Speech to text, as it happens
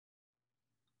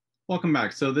Welcome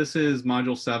back. So this is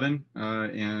Module 7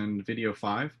 and Video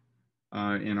 5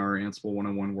 in our Ansible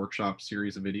 101 Workshop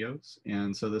series of videos.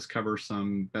 And so this covers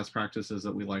some best practices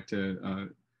that we like to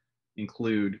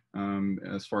include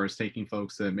as far as taking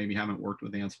folks that maybe haven't worked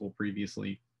with Ansible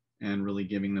previously and really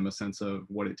giving them a sense of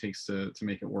what it takes to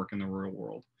make it work in the real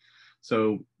world.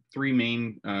 So three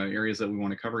main areas that we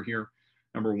want to cover here.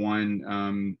 Number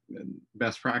one,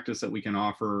 best practice that we can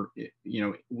offer,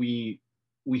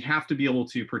 we have to be able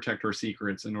to protect our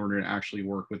secrets in order to actually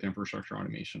work with infrastructure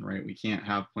automation, right? We can't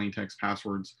have plain text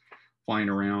passwords flying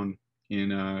around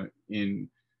in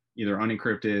either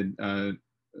unencrypted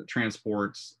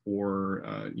transports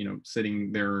or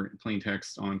sitting there plain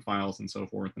text on files and so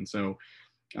forth. And so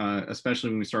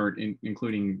especially when we start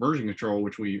including version control,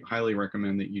 which we highly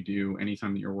recommend that you do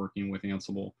anytime that you're working with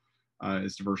Ansible,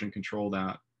 is to version control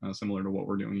that, similar to what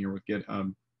we're doing here with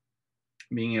GitHub.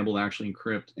 Being able to actually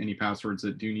encrypt any passwords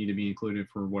that do need to be included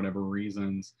for whatever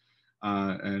reasons,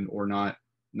 or not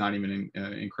even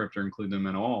encrypt or include them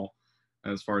at all,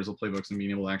 as far as the playbooks, and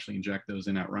being able to actually inject those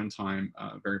in at runtime,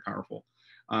 very powerful.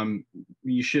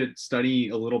 You should study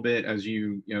a little bit as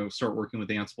you start working with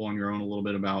Ansible on your own, a little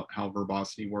bit about how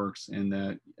verbosity works, and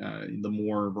that the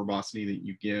more verbosity that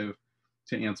you give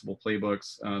to Ansible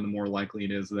playbooks, the more likely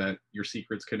it is that your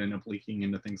secrets could end up leaking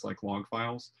into things like log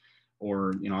files,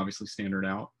 or obviously standard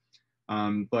out.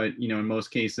 But in most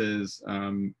cases,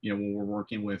 when we're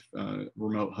working with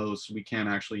remote hosts, we can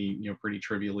actually pretty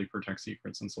trivially protect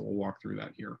secrets, and so we'll walk through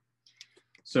that here.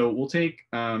 So we'll take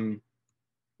a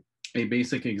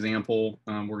basic example.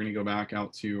 We're going to go back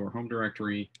out to our home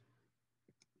directory,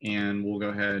 and we'll go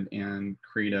ahead and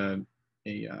create a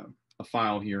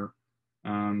file here.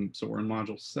 So we're in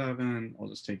module 7. I'll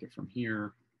just take it from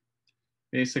here.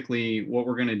 Basically, what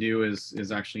we're going to do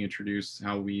is actually introduce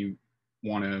how we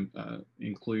want to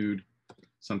include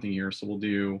something here. So we'll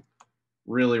do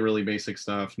really, really basic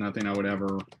stuff. Nothing I would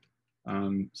ever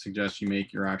suggest you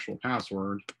make your actual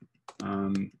password. Go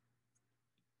ahead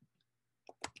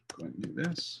and do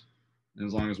this. And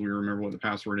as long as we remember what the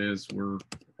password is, we're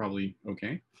probably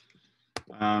okay.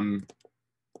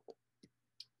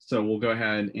 So we'll go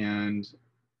ahead and,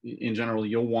 in general,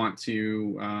 you'll want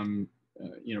to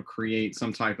create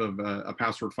some type of a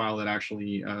password file that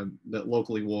actually that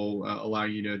locally will allow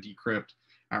you to decrypt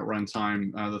at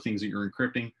runtime the things that you're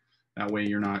encrypting. That way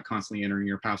you're not constantly entering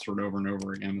your password over and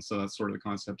over again. So that's sort of the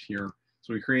concept here.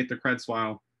 So we create the creds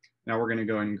file. Now we're going to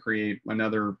go ahead and create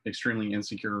another extremely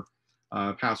insecure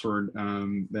password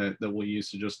that we'll use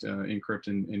to just encrypt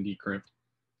and decrypt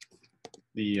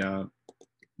the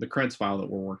creds file that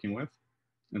we're working with.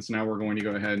 And so now we're going to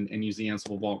go ahead and use the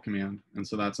ansible-vault command. And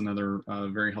so that's another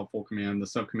very helpful command. The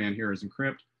subcommand here is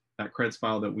encrypt. That creds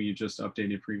file that we just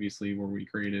updated previously, where we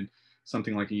created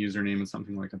something like a username and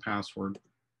something like a password.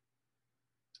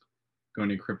 Going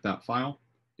to encrypt that file.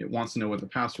 It wants to know what the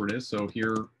password is. So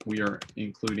here we are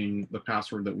including the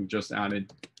password that we've just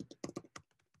added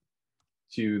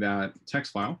to that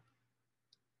text file.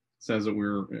 It says that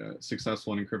we're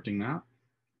successful in encrypting that.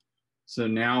 So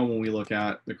now when we look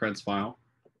at the creds file,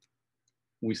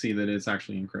 we see that it's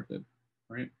actually encrypted,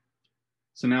 right?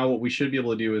 So now what we should be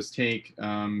able to do is take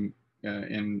and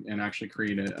actually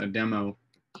create a demo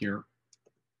here.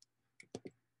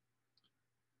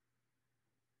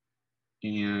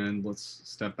 And let's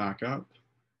step back up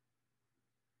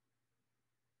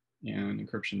and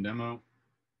encryption demo.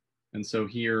 And so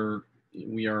here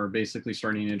we are basically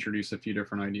starting to introduce a few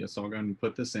different ideas. So I'll go ahead and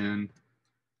put this in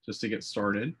just to get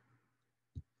started.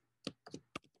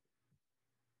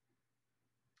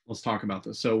 Let's talk about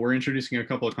this. So we're introducing a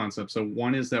couple of concepts. So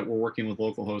one is that we're working with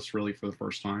localhost really for the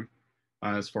first time,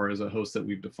 as far as a host that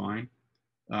we've defined.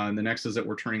 And the next is that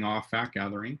we're turning off fact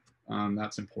gathering.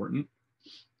 That's important.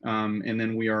 And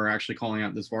then we are actually calling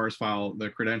out this vars file. The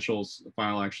credentials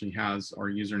file actually has our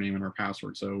username and our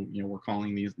password. So we're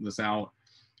calling this out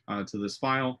to this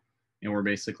file, and we're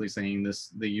basically saying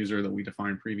the user that we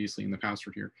defined previously in the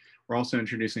password here. We're also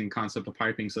introducing the concept of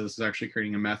piping. So this is actually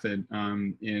creating a method.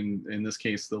 In this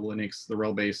case, the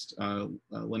rel-based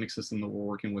Linux system that we're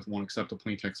working with won't accept a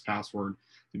plain text password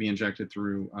to be injected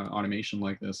through automation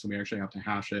like this. So we actually have to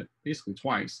hash it basically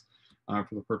twice for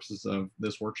the purposes of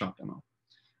this workshop demo.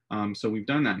 So we've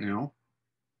done that now.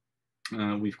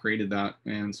 We've created that.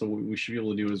 And so what we should be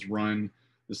able to do is run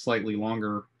the slightly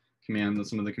longer command than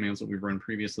some of the commands that we've run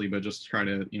previously, but just try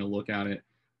to look at it.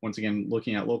 Once again,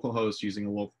 looking at localhost using a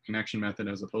local connection method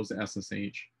as opposed to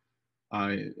SSH,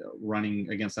 running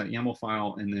against that YAML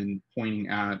file, and then pointing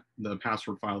at the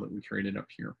password file that we created up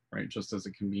here, right? Just as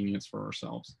a convenience for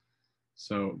ourselves.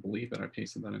 So I believe that I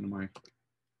pasted that into my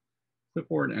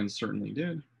clipboard, and certainly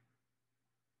did.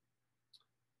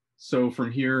 So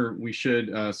from here, we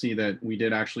should see that we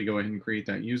did actually go ahead and create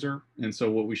that user. And so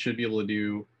what we should be able to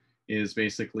do is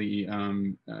basically,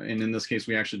 and in this case,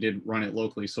 we actually did run it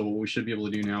locally. So what we should be able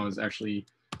to do now is actually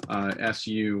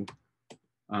SU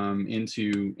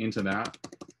into that.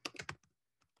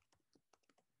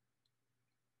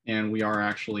 And we are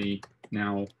actually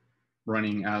now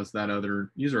running as that other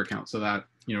user account. So that,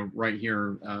 right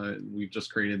here, we've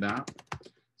just created that.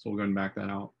 So we'll go ahead and back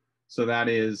that out. So that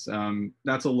is,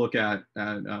 that's a look at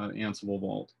Ansible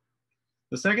Vault.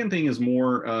 The second thing is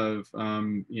more of,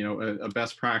 a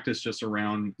best practice just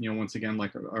around, once again,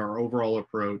 like our overall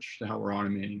approach to how we're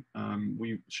automating.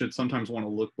 We should sometimes want to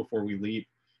look before we leap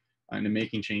into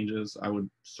making changes. I would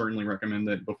certainly recommend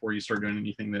that before you start doing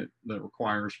anything that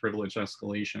requires privilege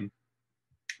escalation,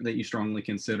 that you strongly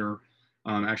consider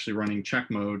actually running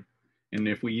check mode. And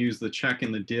if we use the check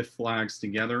and the diff flags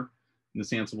together in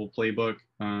this Ansible playbook,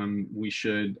 we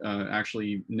should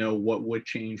actually know what would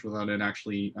change without it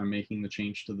actually making the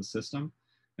change to the system.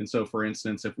 And so, for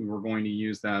instance, if we were going to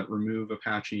use that remove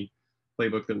Apache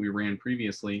playbook that we ran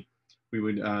previously, we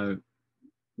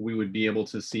would be able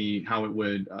to see how it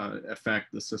would affect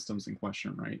the systems in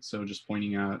question, right? So just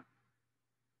pointing at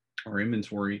our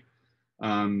inventory,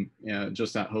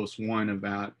 just at host 1 of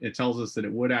that, it tells us that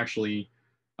it would actually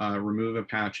remove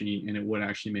Apache and it would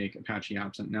actually make Apache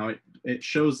absent. Now it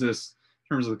shows this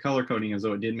in terms of the color coding as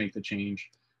though it did make the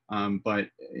change, but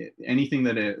anything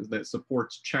that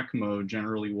supports check mode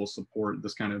generally will support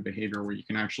this kind of behavior where you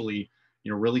can actually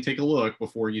really take a look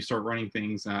before you start running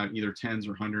things at either tens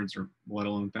or hundreds or let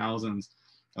alone thousands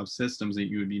of systems that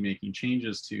you would be making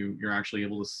changes to. You're actually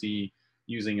able to see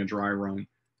using a dry run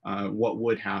what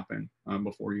would happen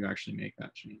before you actually make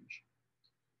that change.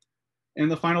 And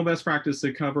the final best practice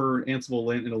to cover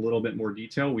Ansible-lint in a little bit more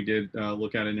detail, we did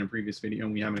look at it in a previous video,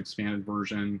 and we have an expanded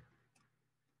version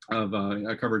of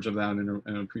a coverage of that in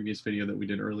a previous video that we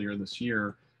did earlier this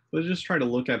year. Let's just try to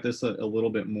look at this a little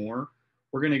bit more.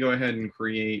 We're going to go ahead and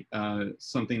create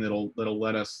something that'll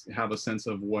let us have a sense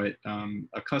of what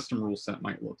a custom rule set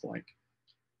might look like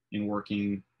in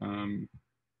working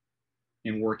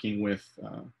with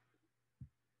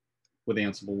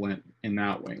Ansible-lint in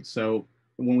that way. So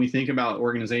when we think about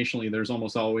organizationally, there's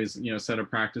almost always a set of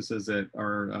practices that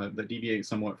are that deviate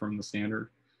somewhat from the standard.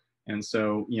 And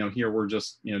so here we're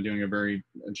just doing a very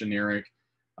generic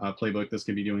playbook. This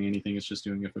could be doing anything. It's just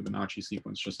doing a Fibonacci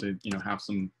sequence just to have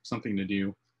something to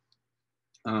do.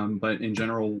 But in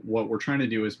general, what we're trying to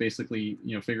do is basically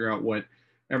figure out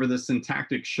whatever the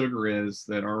syntactic sugar is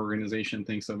that our organization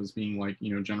thinks of as being like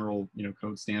general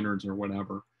code standards or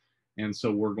whatever. And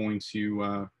so we're going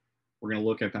to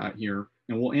look at that here,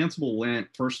 and we'll Ansible-lint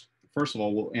first of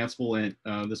all. We'll Ansible-lint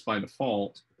this by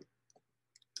default,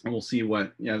 and we'll see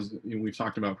what, as we've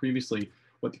talked about previously,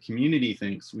 what the community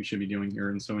thinks we should be doing here.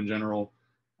 And so in general,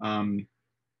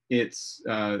 it's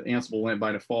Ansible-lint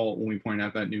by default. When we point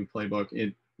out that new playbook,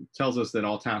 it tells us that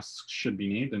all tasks should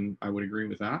be named, and I would agree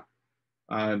with that.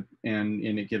 And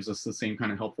it gives us the same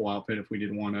kind of helpful output if we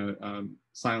didn't want to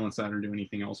silence that or do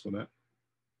anything else with it.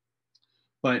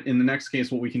 But in the next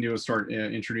case, what we can do is start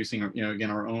introducing, again,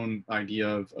 our own idea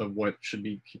of what should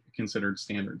be considered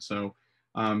standard. So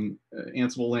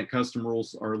Ansible-lint custom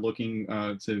rules are looking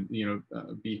to,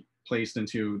 be placed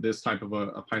into this type of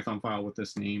a Python file with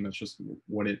this name. That's just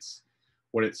what it's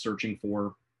searching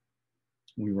for.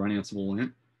 We run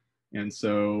Ansible-lint, and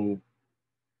so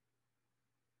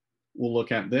we'll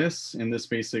look at this in this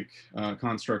basic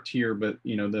construct here, but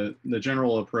the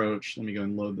general approach, let me go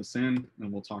and load this in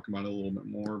and we'll talk about it a little bit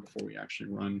more before we actually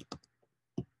run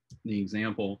the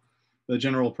example. The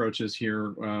general approach is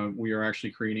here, we are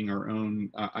actually creating our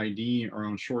own ID, our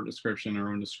own short description, our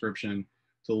own description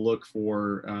to look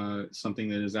for something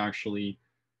that is actually,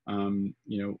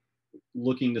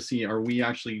 looking to see, are we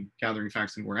actually gathering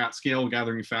facts? And we're at scale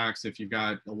gathering facts. If you've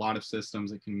got a lot of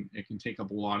systems, it can take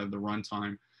up a lot of the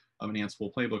runtime of an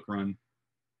Ansible playbook run.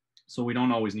 So we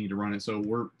don't always need to run it. So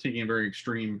we're taking a very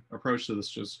extreme approach to this,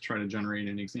 just try to generate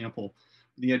an example.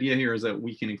 The idea here is that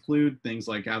we can include things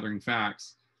like gathering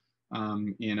facts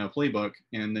in a playbook,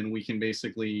 and then we can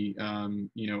basically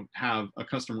have a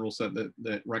custom rule set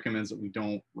that recommends that we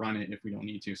don't run it if we don't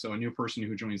need to. So a new person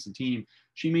who joins the team,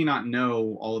 she may not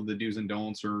know all of the do's and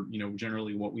don'ts, or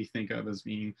generally what we think of as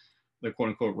being the quote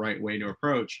unquote right way to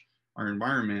approach our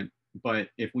environment. But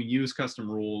if we use custom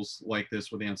rules like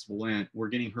this with Ansible-lint, we're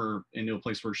getting her into a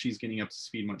place where she's getting up to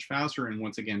speed much faster. And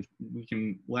once again, we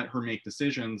can let her make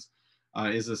decisions.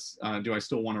 Is this, do I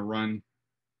still want to run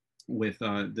with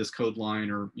this code line,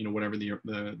 or whatever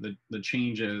the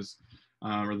change is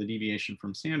or the deviation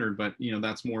from standard, but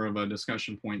that's more of a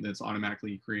discussion point that's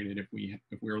automatically created. If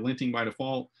we're linting by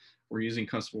default, we're using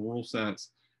customized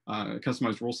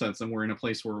rule sets, then we're in a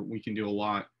place where we can do a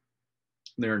lot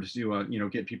there to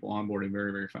get people onboarded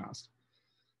very, very fast.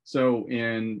 So,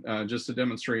 just to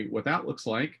demonstrate what that looks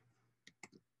like,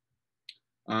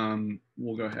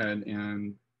 we'll go ahead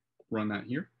and run that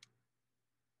here.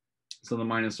 So the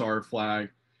 -r flag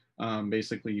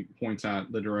basically points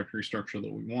at the directory structure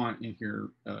that we want, and here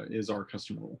is our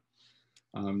custom rule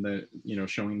that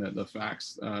showing that the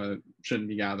facts shouldn't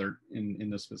be gathered in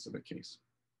this specific case.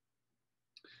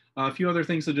 A few other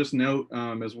things to just note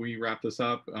as we wrap this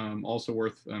up. Also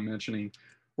worth mentioning,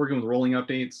 working with rolling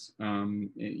updates.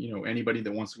 Anybody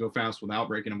that wants to go fast without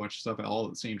breaking a bunch of stuff all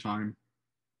at the same time.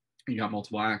 You got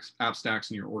multiple app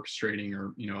stacks and you're orchestrating,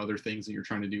 or other things that you're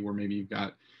trying to do, where maybe you've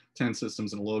got 10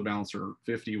 systems and a load balancer,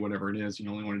 50, whatever it is. You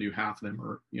only want to do half of them,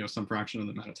 or some fraction of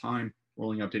them at a time.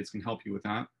 Rolling updates can help you with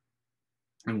that,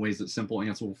 and ways that simple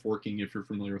Ansible forking, if you're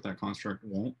familiar with that construct,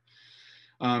 won't.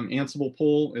 Ansible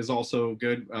pull is also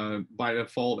good by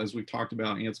default. As we've talked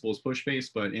about, Ansible is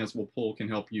push-based, but Ansible pull can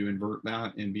help you invert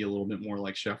that and be a little bit more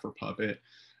like Chef or Puppet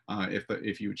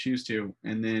if you would choose to.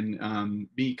 And then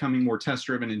becoming more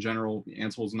test-driven in general.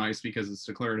 Ansible is nice because it's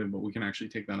declarative, but we can actually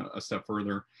take that a step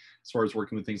further as far as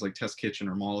working with things like Test Kitchen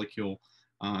or Molecule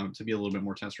to be a little bit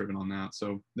more test-driven on that.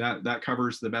 So that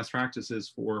covers the best practices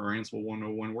for our Ansible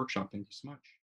 101 workshop. Thank you so much.